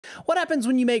What happens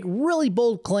when you make really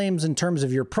bold claims in terms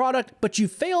of your product, but you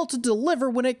fail to deliver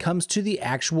when it comes to the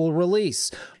actual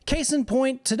release? Case in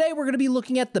point, today we're going to be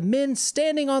looking at the men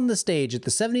standing on the stage at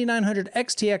the 7900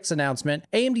 XTX announcement,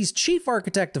 AMD's Chief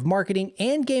Architect of Marketing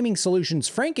and Gaming Solutions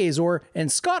Frank Azor,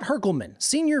 and Scott Herkelman,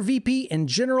 Senior VP and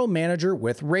General Manager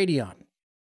with Radeon.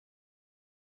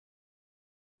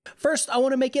 First, I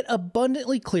want to make it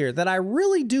abundantly clear that I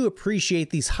really do appreciate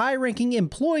these high-ranking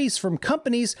employees from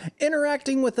companies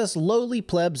interacting with us lowly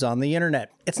plebs on the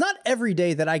internet. It's not every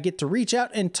day that I get to reach out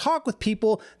and talk with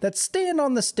people that stand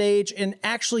on the stage and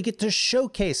actually get to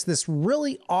showcase this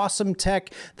really awesome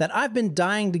tech that I've been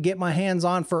dying to get my hands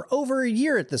on for over a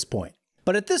year at this point.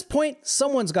 But at this point,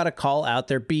 someone's got to call out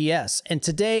their BS, and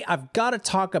today I've got to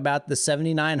talk about the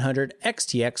 7900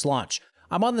 XTX launch.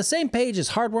 I'm on the same page as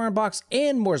Hardware Unboxed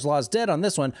and Moore's Law's Dead on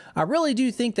this one. I really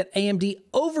do think that AMD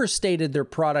overstated their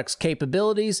product's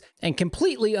capabilities and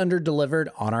completely underdelivered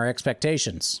on our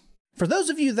expectations. For those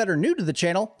of you that are new to the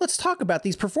channel, let's talk about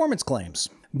these performance claims.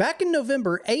 Back in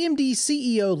November, AMD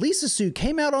CEO Lisa Su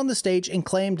came out on the stage and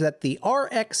claimed that the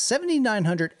RX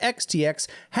 7900 XTX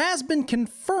has been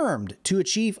confirmed to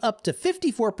achieve up to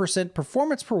 54%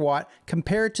 performance per watt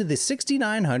compared to the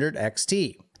 6900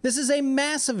 XT. This is a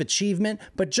massive achievement,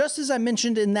 but just as I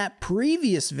mentioned in that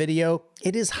previous video,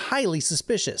 it is highly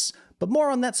suspicious. But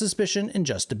more on that suspicion in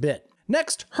just a bit.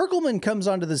 Next, Herkelman comes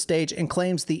onto the stage and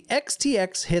claims the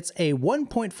XTX hits a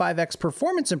 1.5x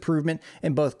performance improvement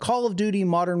in both Call of Duty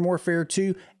Modern Warfare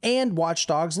 2 and Watch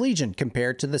Dogs Legion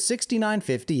compared to the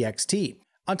 6950 XT.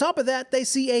 On top of that, they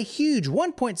see a huge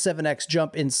 1.7x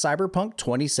jump in Cyberpunk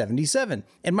 2077.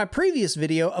 In my previous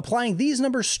video, applying these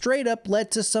numbers straight up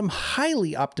led to some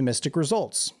highly optimistic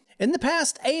results. In the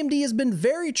past, AMD has been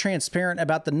very transparent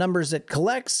about the numbers it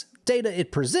collects, data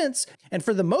it presents, and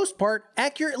for the most part,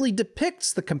 accurately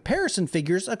depicts the comparison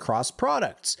figures across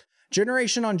products.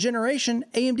 Generation on generation,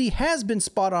 AMD has been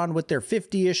spot on with their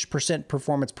 50-ish%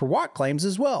 performance per watt claims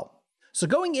as well. So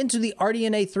going into the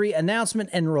RDNA 3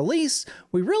 announcement and release,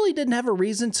 we really didn't have a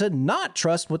reason to not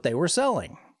trust what they were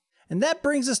selling. And that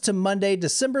brings us to Monday,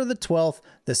 December the 12th,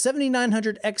 the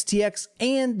 7900 XTX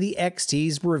and the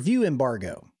XT's review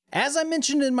embargo. As I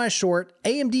mentioned in my short,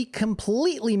 AMD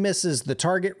completely misses the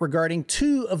target regarding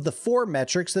 2 of the 4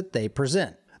 metrics that they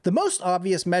present. The most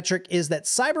obvious metric is that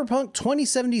Cyberpunk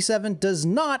 2077 does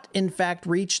not, in fact,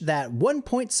 reach that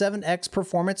 1.7x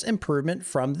performance improvement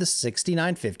from the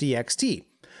 6950 XT.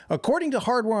 According to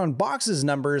Hardware Unboxed's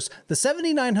numbers, the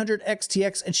 7900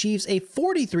 XTX achieves a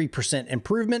 43%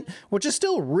 improvement, which is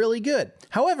still really good.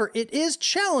 However, it is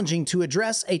challenging to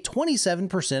address a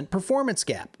 27% performance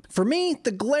gap. For me,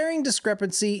 the glaring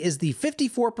discrepancy is the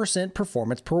 54%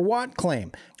 performance per watt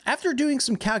claim. After doing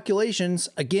some calculations,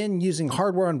 again using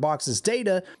Hardware Unboxed's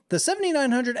data, the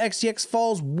 7900 XTX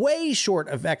falls way short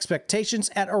of expectations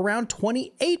at around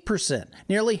 28%,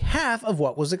 nearly half of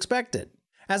what was expected.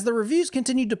 As the reviews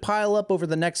continued to pile up over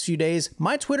the next few days,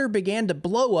 my Twitter began to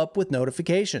blow up with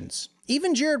notifications.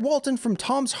 Even Jared Walton from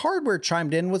Tom's Hardware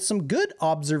chimed in with some good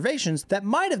observations that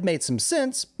might have made some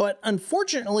sense, but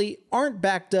unfortunately aren't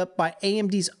backed up by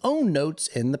AMD's own notes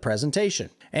in the presentation.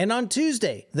 And on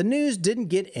Tuesday, the news didn't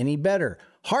get any better.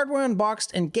 Hardware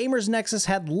Unboxed and Gamers Nexus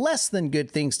had less than good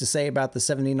things to say about the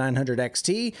 7900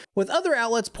 XT, with other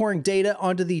outlets pouring data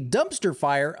onto the dumpster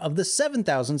fire of the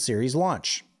 7000 series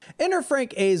launch. Enter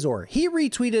Frank Azor. He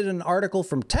retweeted an article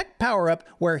from Tech Power Up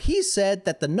where he said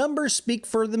that the numbers speak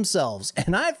for themselves,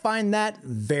 and I find that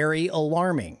very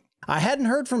alarming. I hadn't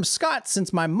heard from Scott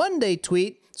since my Monday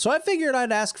tweet, so I figured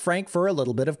I'd ask Frank for a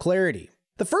little bit of clarity.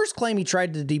 The first claim he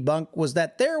tried to debunk was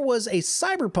that there was a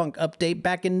Cyberpunk update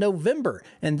back in November,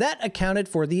 and that accounted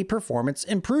for the performance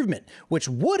improvement, which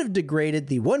would have degraded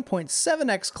the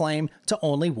 1.7x claim to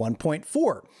only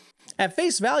 1.4. At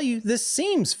face value, this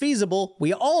seems feasible.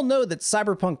 We all know that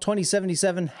Cyberpunk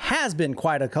 2077 has been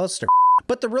quite a cluster.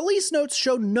 But the release notes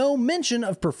show no mention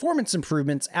of performance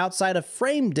improvements outside of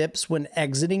frame dips when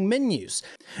exiting menus.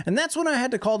 And that's when I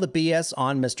had to call the BS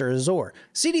on Mr. Azor.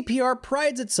 CDPR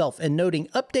prides itself in noting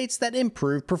updates that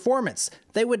improve performance.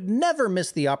 They would never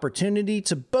miss the opportunity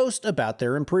to boast about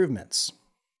their improvements.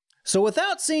 So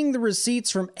without seeing the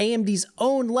receipts from AMD's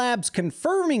own labs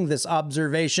confirming this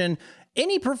observation,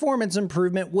 any performance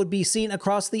improvement would be seen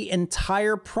across the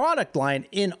entire product line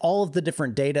in all of the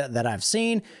different data that I've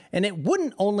seen, and it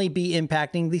wouldn't only be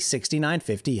impacting the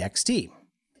 6950 XT.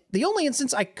 The only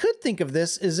instance I could think of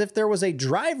this is if there was a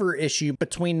driver issue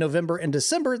between November and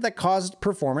December that caused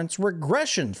performance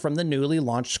regression from the newly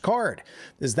launched card.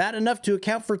 Is that enough to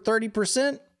account for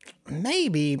 30%?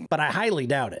 Maybe, but I highly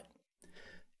doubt it.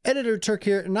 Editor Turk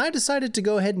here, and I decided to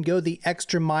go ahead and go the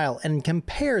extra mile and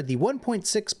compare the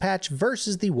 1.6 patch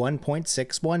versus the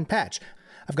 1.61 patch.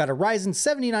 I've got a Ryzen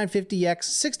 7950X,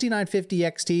 6950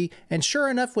 XT, and sure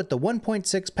enough with the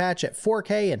 1.6 patch at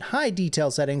 4K and high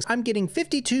detail settings, I'm getting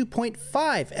 52.5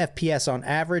 FPS on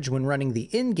average when running the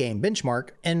in-game benchmark,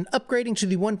 and upgrading to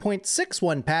the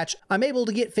 1.61 patch, I'm able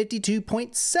to get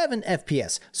 52.7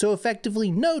 FPS, so effectively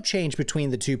no change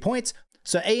between the 2 points.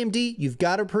 So AMD, you've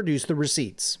got to produce the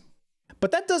receipts.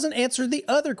 But that doesn't answer the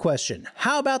other question.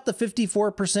 How about the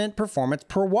 54% performance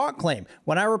per watt claim?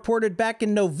 When I reported back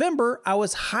in November, I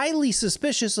was highly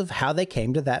suspicious of how they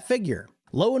came to that figure.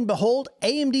 Lo and behold,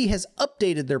 AMD has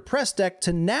updated their press deck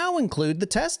to now include the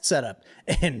test setup.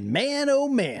 And man, oh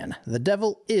man, the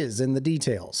devil is in the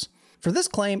details. For this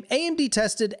claim, AMD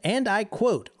tested, and I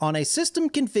quote, on a system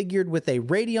configured with a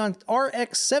Radeon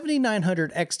RX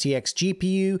 7900 XTX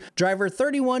GPU, driver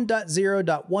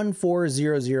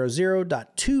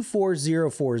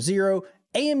 31.0.14000.24040,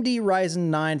 AMD Ryzen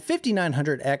 9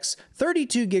 5900X,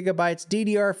 32GB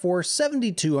DDR4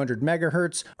 7200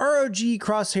 MHz, ROG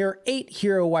Crosshair 8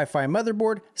 Hero Wi-Fi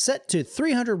motherboard set to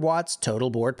 300 watts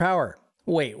total board power.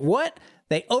 Wait, what?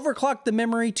 They overclocked the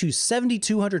memory to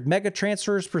 7200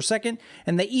 megatransfers per second,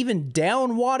 and they even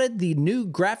down-watted the new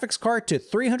graphics card to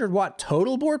 300 watt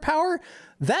total board power?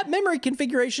 That memory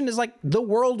configuration is like the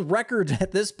world record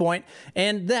at this point,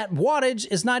 and that wattage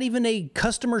is not even a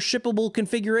customer shippable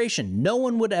configuration. No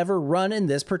one would ever run in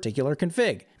this particular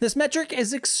config. This metric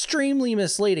is extremely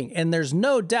misleading, and there's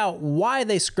no doubt why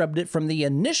they scrubbed it from the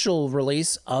initial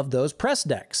release of those press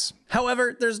decks.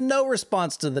 However, there's no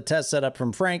response to the test setup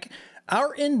from Frank.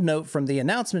 Our end note from the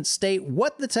announcement state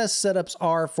what the test setups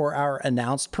are for our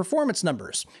announced performance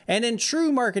numbers. And in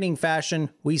true marketing fashion,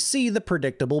 we see the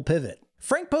predictable pivot.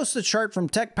 Frank posts a chart from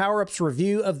Tech PowerUp's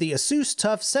review of the Asus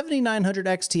TUF 7900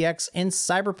 XTX in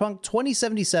Cyberpunk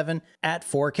 2077 at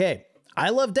 4K. I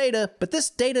love data, but this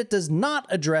data does not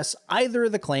address either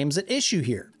of the claims at issue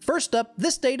here. First up,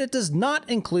 this data does not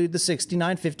include the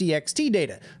 6950 XT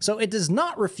data, so it does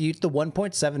not refute the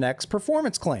 1.7x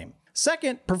performance claim.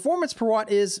 Second, performance per watt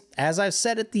is, as I've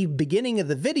said at the beginning of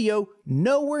the video,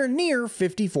 nowhere near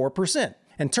 54%.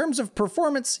 In terms of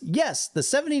performance, yes, the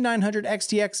 7900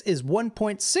 XTX is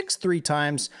 1.63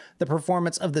 times the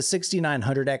performance of the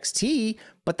 6900 XT,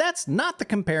 but that's not the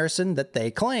comparison that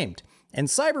they claimed. In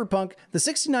Cyberpunk, the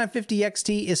 6950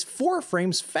 XT is 4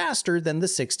 frames faster than the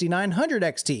 6900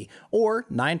 XT, or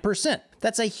 9%.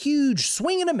 That's a huge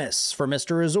swing and a miss for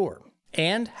Mr. Azor.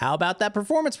 And how about that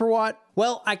performance per watt?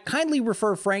 Well, I kindly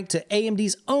refer Frank to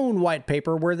AMD's own white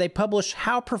paper where they publish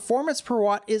how performance per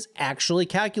watt is actually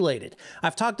calculated.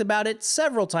 I've talked about it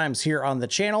several times here on the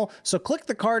channel, so click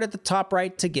the card at the top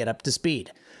right to get up to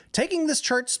speed. Taking this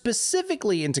chart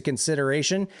specifically into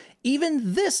consideration,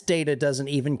 even this data doesn't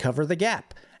even cover the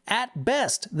gap. At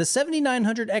best, the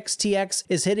 7900 XTX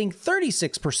is hitting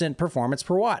 36% performance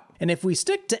per watt. And if we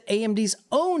stick to AMD's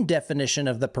own definition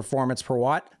of the performance per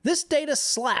watt, this data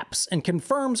slaps and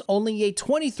confirms only a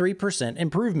 23%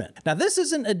 improvement. Now, this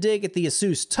isn't a dig at the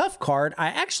Asus TUF card. I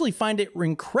actually find it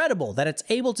incredible that it's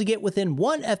able to get within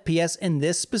 1 FPS in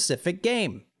this specific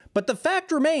game. But the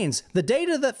fact remains, the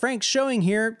data that Frank's showing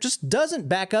here just doesn't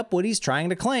back up what he's trying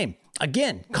to claim.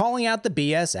 Again, calling out the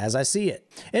BS as I see it.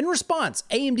 In response,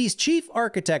 AMD's chief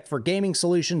architect for gaming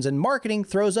solutions and marketing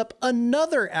throws up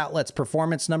another outlet's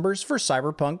performance numbers for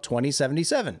Cyberpunk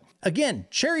 2077. Again,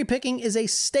 cherry picking is a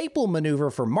staple maneuver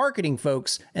for marketing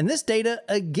folks, and this data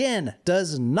again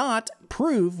does not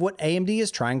prove what AMD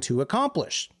is trying to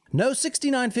accomplish. No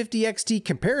 6950 XT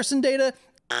comparison data.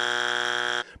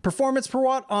 Performance per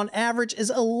watt on average is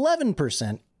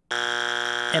 11%.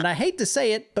 And I hate to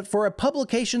say it, but for a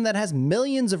publication that has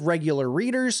millions of regular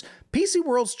readers, PC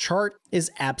World's chart is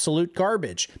absolute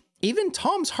garbage. Even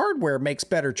Tom's Hardware makes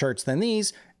better charts than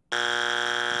these.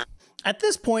 At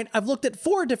this point, I've looked at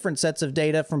 4 different sets of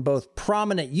data from both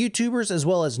prominent YouTubers as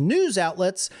well as news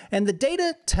outlets, and the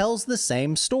data tells the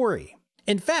same story.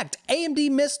 In fact,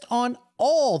 AMD missed on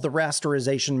all the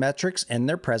rasterization metrics in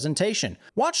their presentation.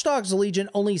 Watch Dogs Legion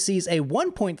only sees a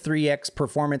 1.3x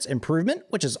performance improvement,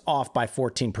 which is off by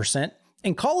 14%,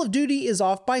 and Call of Duty is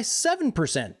off by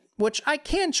 7%, which I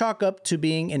can chalk up to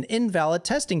being an invalid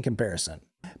testing comparison.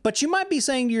 But you might be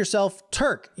saying to yourself,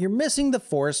 Turk, you're missing the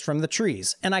forest from the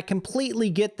trees, and I completely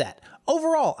get that.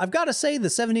 Overall, I've got to say the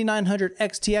 7900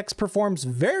 XTX performs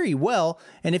very well,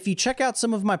 and if you check out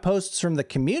some of my posts from the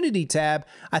community tab,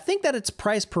 I think that its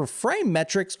price per frame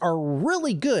metrics are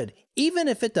really good, even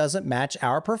if it doesn't match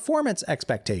our performance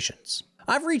expectations.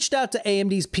 I've reached out to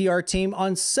AMD's PR team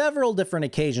on several different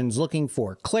occasions looking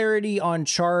for clarity on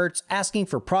charts, asking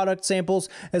for product samples,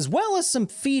 as well as some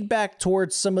feedback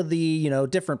towards some of the,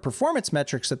 different performance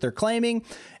metrics that they're claiming.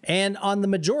 And on the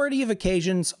majority of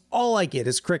occasions, all I get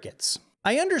is crickets.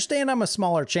 I understand I'm a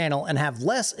smaller channel and have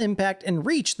less impact and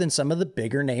reach than some of the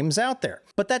bigger names out there,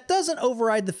 but that doesn't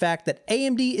override the fact that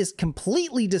AMD is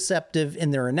completely deceptive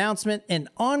in their announcement and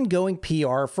ongoing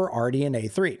PR for Radeon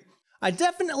A3. I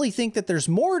definitely think that there's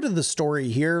more to the story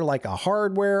here, like a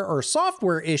hardware or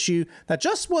software issue that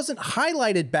just wasn't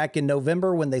highlighted back in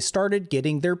November when they started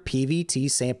getting their PVT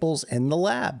samples in the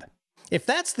lab. If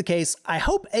that's the case, I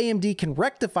hope AMD can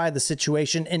rectify the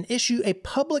situation and issue a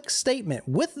public statement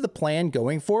with the plan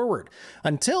going forward.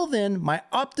 Until then, my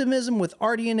optimism with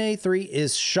Radeon A3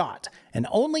 is shot, and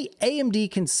only AMD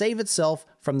can save itself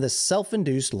from this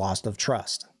self-induced loss of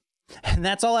trust. And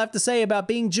that's all I have to say about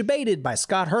being debated by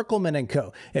Scott Herkelman and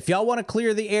Co. If y'all want to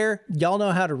clear the air, y'all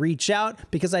know how to reach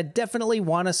out, because I definitely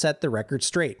want to set the record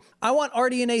straight. I want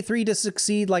Radeon A3 to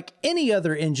succeed like any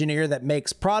other engineer that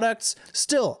makes products.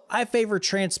 Still, I favor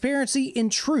transparency and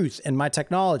truth in my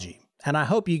technology, and I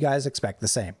hope you guys expect the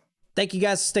same. Thank you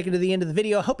guys for sticking to the end of the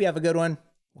video. Hope you have a good one.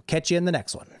 We'll catch you in the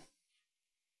next one.